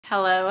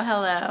Hello,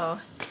 hello.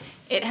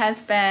 It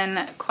has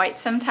been quite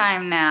some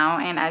time now,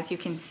 and as you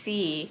can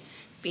see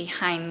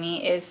behind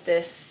me is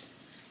this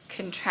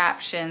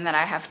contraption that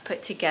I have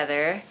put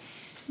together.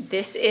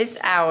 This is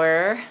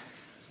our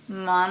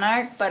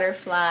Monarch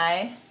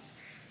butterfly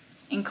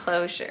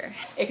enclosure.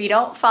 If you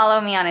don't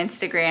follow me on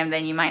Instagram,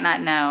 then you might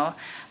not know,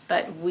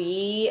 but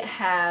we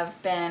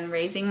have been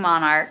raising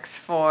monarchs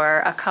for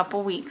a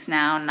couple weeks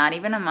now, not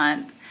even a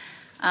month.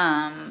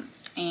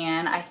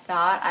 And I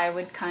thought I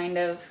would kind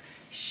of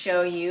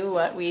show you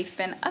what we've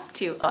been up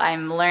to.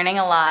 I'm learning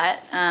a lot.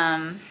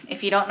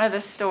 If you don't know the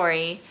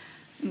story,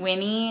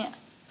 Winnie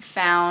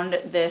found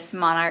this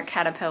monarch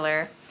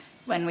caterpillar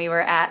when we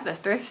were at the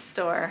thrift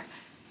store.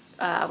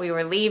 We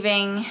were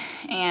leaving,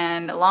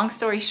 and long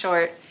story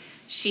short,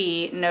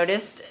 she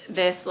noticed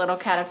this little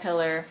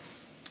caterpillar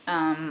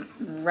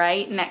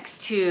right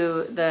next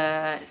to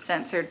the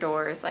sensor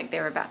doors, like they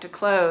were about to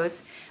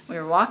close. We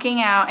were walking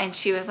out and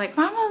she was like,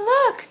 "Mama,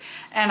 look!"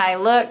 And I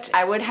looked.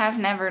 I would have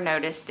never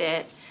noticed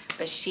it,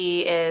 but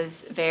she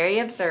is very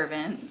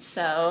observant,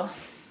 so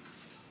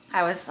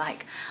I was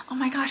like, "Oh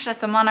my gosh,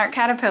 that's a monarch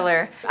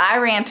caterpillar." I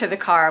ran to the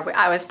car.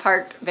 I was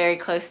parked very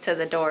close to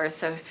the doors,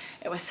 so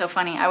it was so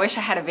funny. I wish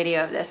I had a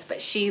video of this,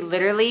 but she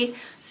literally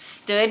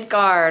stood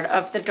guard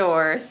of the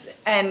doors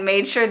and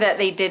made sure that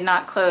they did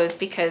not close,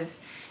 because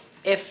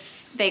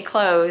if they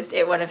closed,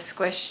 it would have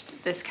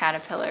squished this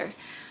caterpillar.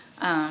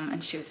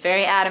 And she was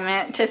very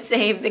adamant to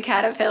save the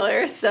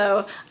caterpillar.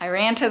 So I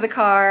ran to the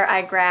car,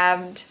 I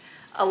grabbed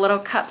a little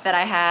cup that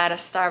I had, a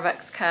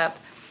Starbucks cup,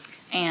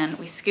 and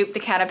we scooped the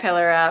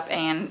caterpillar up,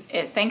 and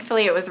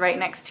thankfully it was right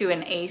next to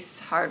an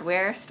Ace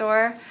hardware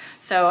store.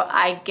 So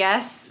I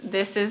guess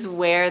this is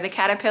where the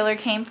caterpillar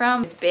came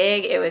from. It's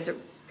big, it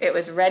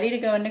was ready to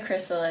go into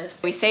chrysalis.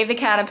 We saved the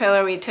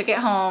caterpillar, we took it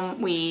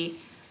home, we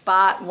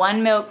bought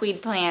one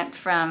milkweed plant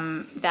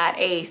from that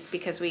Ace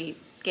because we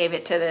gave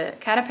it to the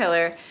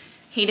caterpillar.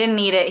 He didn't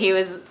need it. He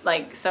was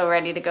like so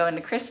ready to go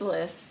into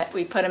chrysalis.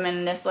 We put him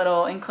in this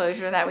little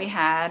enclosure that we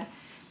had,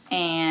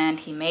 and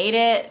he made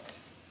it.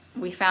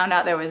 We found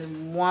out there was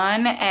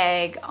one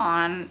egg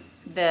on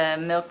the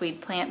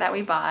milkweed plant that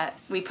we bought.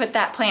 We put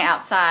that plant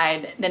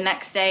outside. The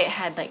next day it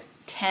had like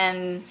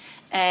 10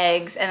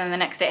 eggs, and then the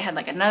next day it had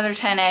like another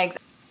 10 eggs.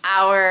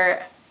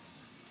 Our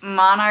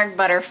monarch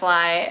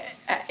butterfly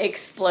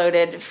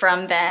exploded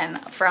from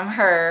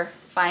her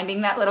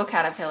finding that little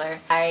caterpillar.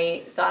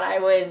 I thought I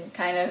would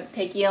kind of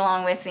take you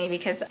along with me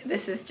because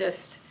this is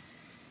just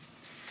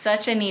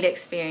such a neat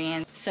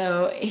experience.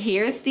 So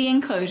here's the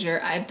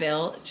enclosure I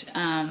built.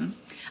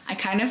 I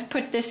kind of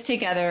put this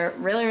together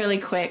really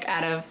quick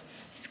out of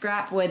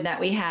scrap wood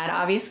that we had.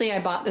 Obviously I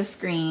bought the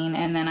screen,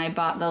 and then I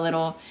bought the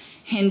little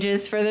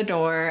hinges for the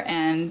door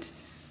and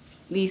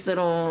these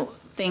little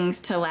things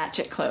to latch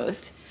it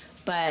closed.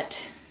 But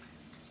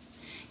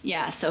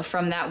yeah, so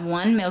from that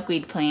one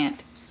milkweed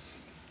plant,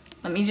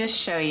 let me just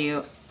show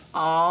you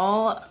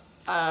all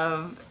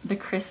of the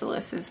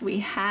chrysalises we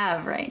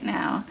have right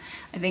now.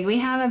 I think we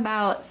have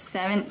about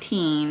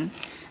 17,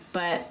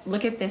 but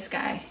look at this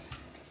guy.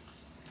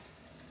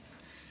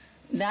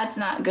 That's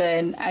not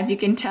good. As you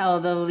can tell,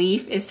 the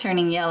leaf is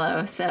turning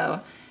yellow, so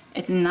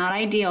it's not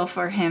ideal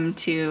for him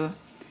to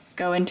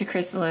go into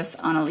chrysalis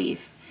on a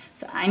leaf.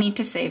 So I need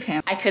to save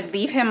him. I could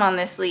leave him on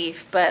this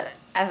leaf, but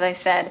as I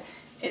said,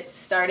 it's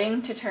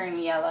starting to turn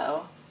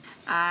yellow.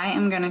 I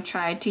am gonna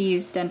try to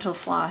use dental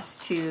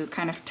floss to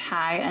kind of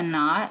tie a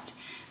knot,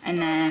 and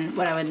then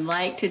what I would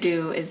like to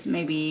do is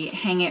maybe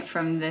hang it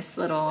from this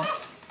little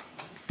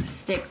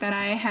stick that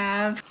I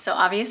have. So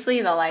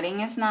obviously the lighting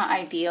is not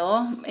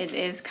ideal. It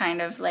is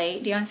kind of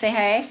late. Do you want to say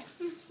hey?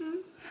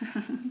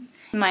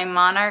 Mm-hmm. My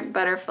monarch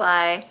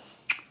butterfly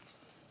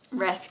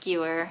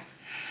rescuer.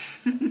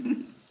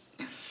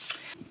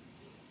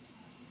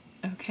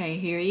 Okay,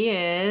 here he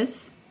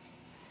is.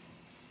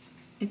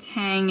 It's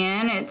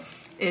hanging.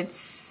 It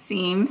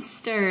seems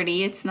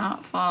sturdy. It's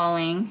not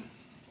falling.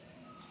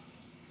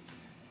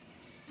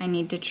 I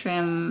need to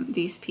trim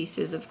these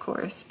pieces, of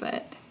course,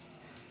 but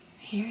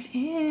here it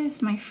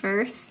is, my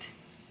first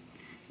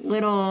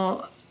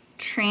little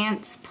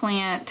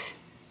transplant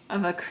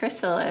of a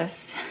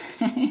chrysalis.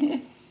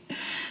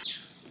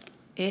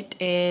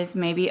 It is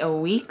maybe a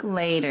week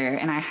later,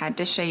 and I had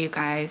to show you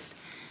guys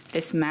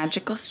this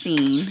magical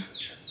scene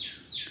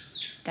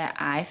that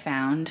I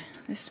found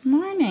this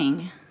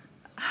morning.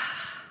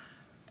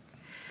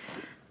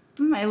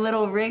 My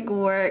little rig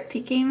worked.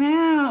 He came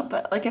out,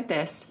 but look at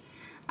this.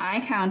 I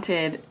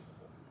counted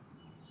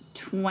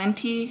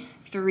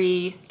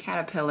 23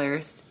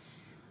 caterpillars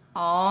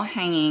all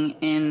hanging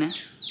in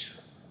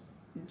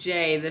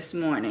J this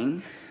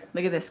morning.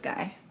 Look at this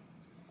guy.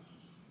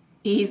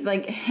 He's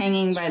like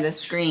hanging by the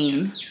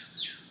screen.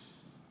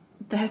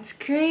 That's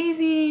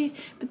crazy.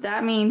 But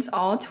that means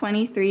all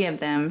 23 of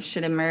them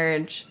should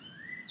emerge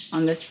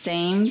on the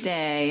same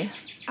day.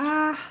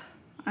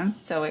 I'm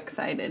so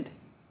excited.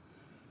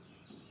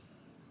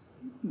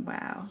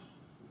 Wow.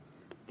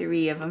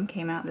 3 of them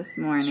came out this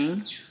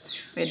morning.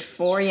 We had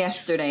 4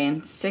 yesterday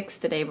and 6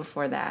 the day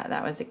before that.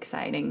 That was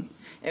exciting.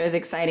 it was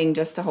exciting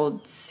just to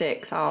hold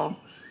 6. I'll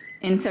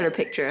insert a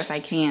picture if I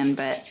can,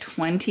 but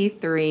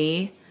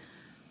 23,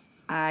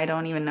 I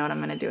don't even know what I'm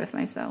gonna do with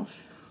myself.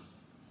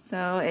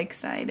 So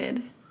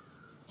excited.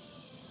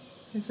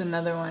 Here's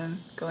another one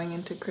going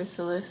into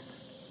chrysalis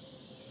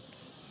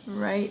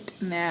right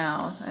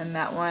now, and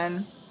that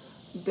one,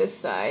 this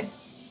side,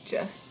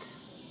 just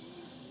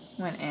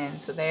went in.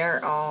 So they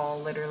are all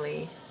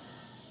literally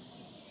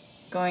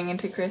going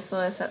into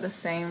chrysalis at the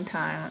same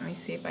time. Let me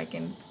see if I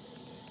can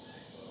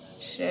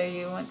show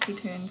you once he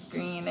turns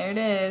green. There it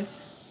is.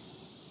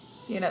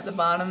 See it at the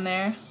bottom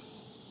there?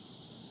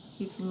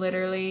 He's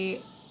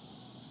literally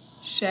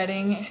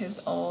shedding his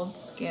old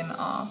skin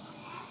off.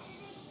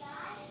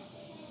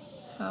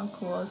 How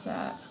cool is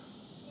that?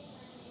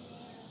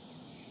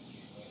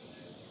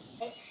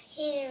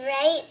 He's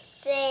right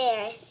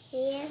there.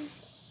 See him?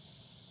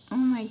 Oh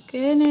my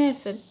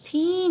goodness, a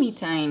teeny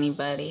tiny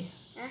buddy.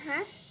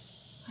 Uh-huh.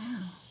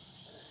 Wow.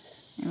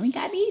 And we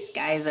got these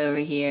guys over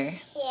here.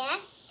 Yeah.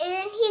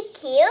 Isn't he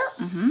cute?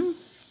 Mm-hmm.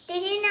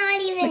 Did you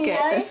not even Look notice?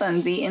 at this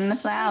one's eating the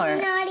flower.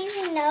 Did you not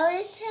even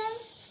notice him?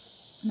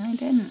 No, I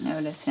didn't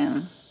notice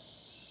him.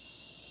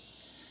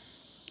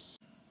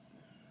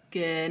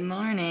 Good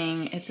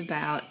morning. It's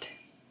about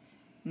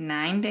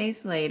 9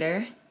 days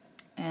later,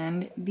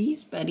 and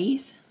these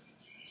buddies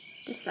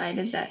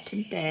decided that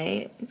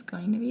today is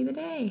going to be the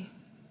day.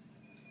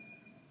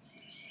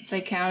 So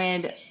I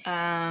counted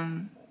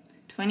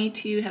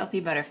 22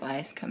 healthy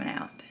butterflies coming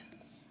out.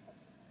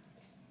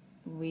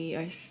 We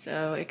are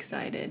so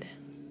excited.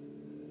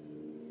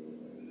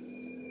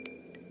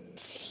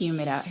 It's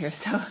humid out here,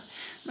 so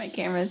my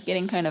camera is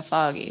getting kind of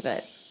foggy,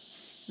 but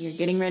we're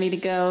getting ready to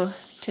go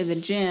to the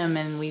gym,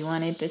 and we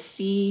wanted to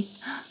see.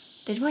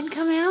 Did one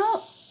come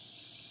out?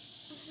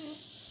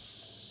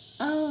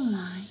 Oh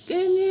my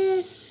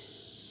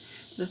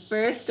goodness. The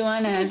first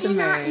one has emerged. Did you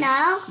not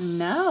know?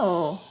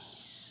 No.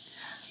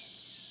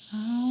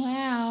 Oh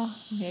wow.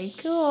 Very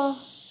cool.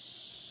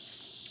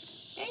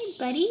 Hey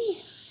buddy.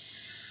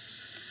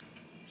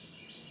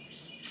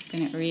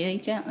 Spin it really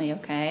gently,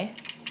 okay?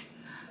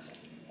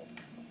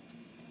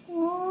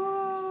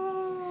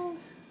 Whoa.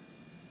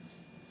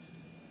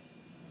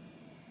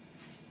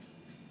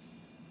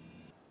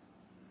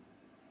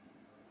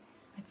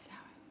 What's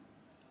that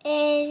one?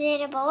 Is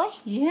it a boy?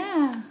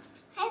 Yeah.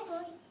 Hi,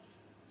 boy.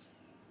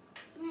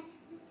 Not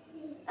supposed to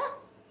be. Oh!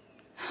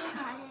 I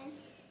got him.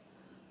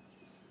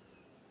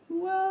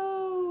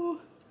 Whoa.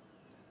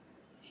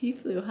 He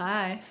flew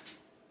high.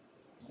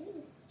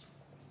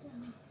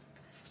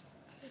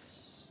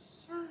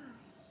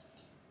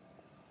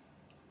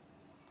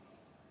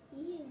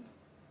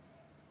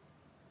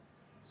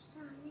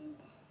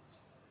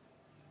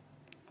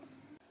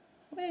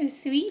 What a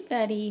sweet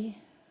buddy.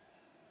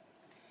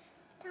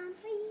 It's time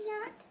for you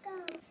not to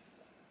go.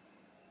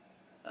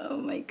 Oh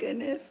my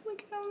goodness,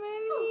 look how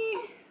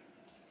many.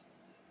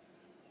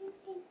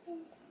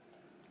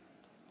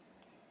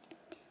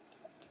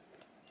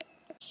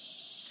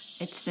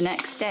 It's the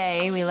next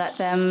day. We let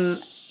them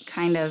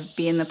kind of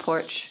be in the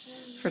porch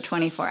for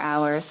 24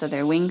 hours so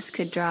their wings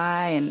could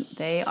dry, and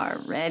they are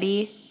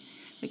ready.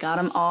 We got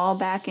them all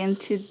back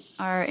into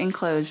our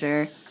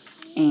enclosure,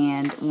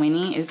 and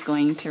Winnie is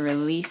going to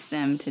release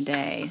them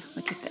today.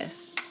 Look at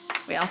this.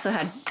 We also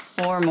had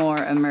 4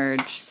 more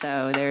emerge,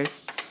 so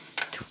there's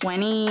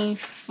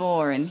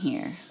 24 in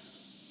here.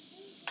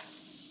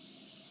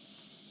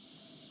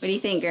 What do you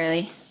think,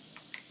 girly?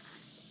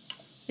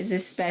 Is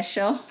this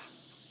special?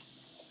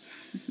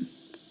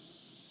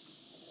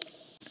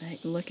 Like,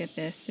 look at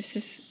this. This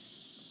is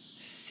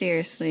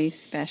seriously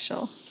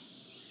special.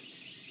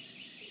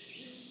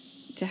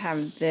 To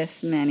have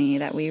this many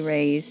that we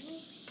raised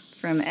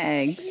from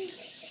eggs.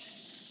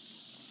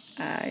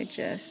 I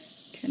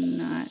just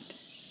cannot.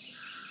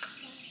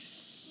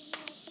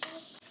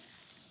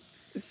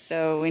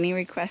 So Winnie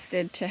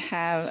requested to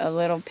have a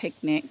little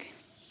picnic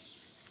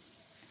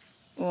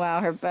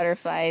while her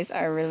butterflies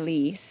are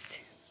released.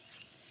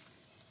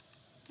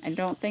 I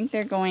don't think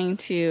they're going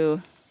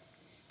to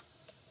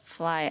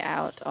fly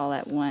out all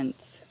at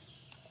once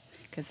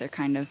because they're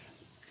kind of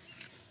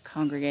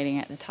congregating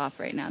at the top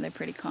right now. They're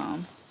pretty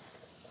calm.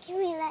 Can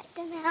we let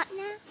them out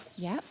now?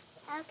 Yep.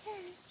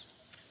 Okay.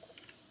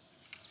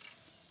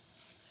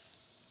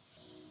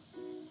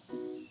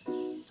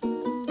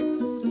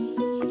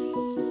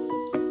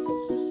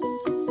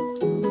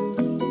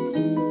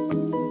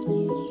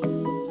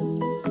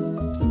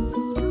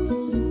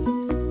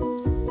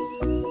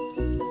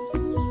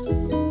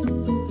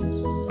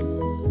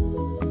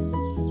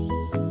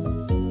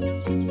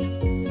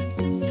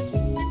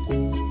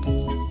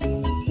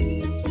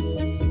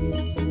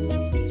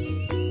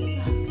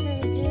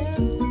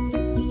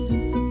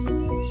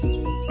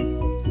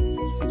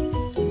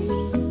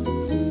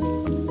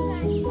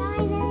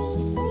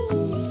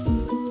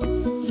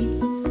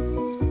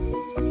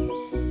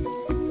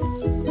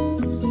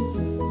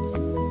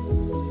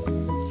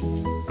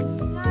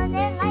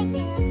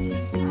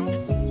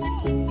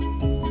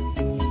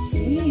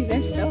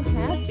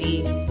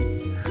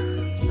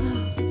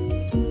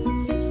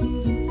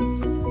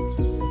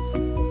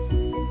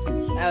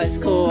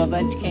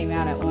 bunch came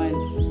out at once.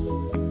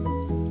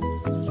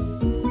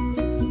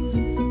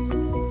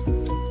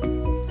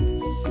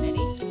 Ready?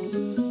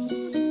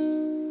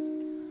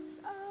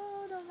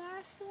 Oh, the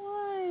last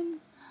one.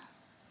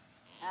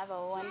 Have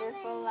a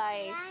wonderful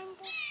life.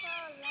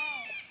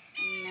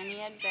 And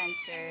many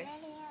adventures.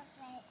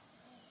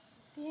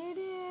 Did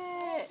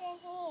it?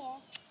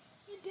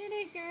 You did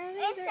it, girlie.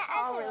 Where's They're the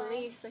all other one?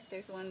 released. Look,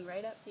 there's one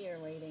right up here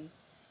waiting.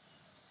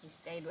 He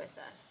stayed with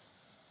us.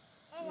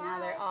 And Now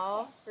they're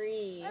all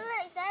free. Oh,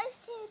 look, those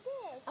two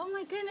did. Oh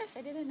my goodness,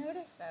 I didn't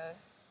notice those.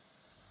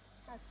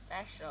 How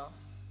special.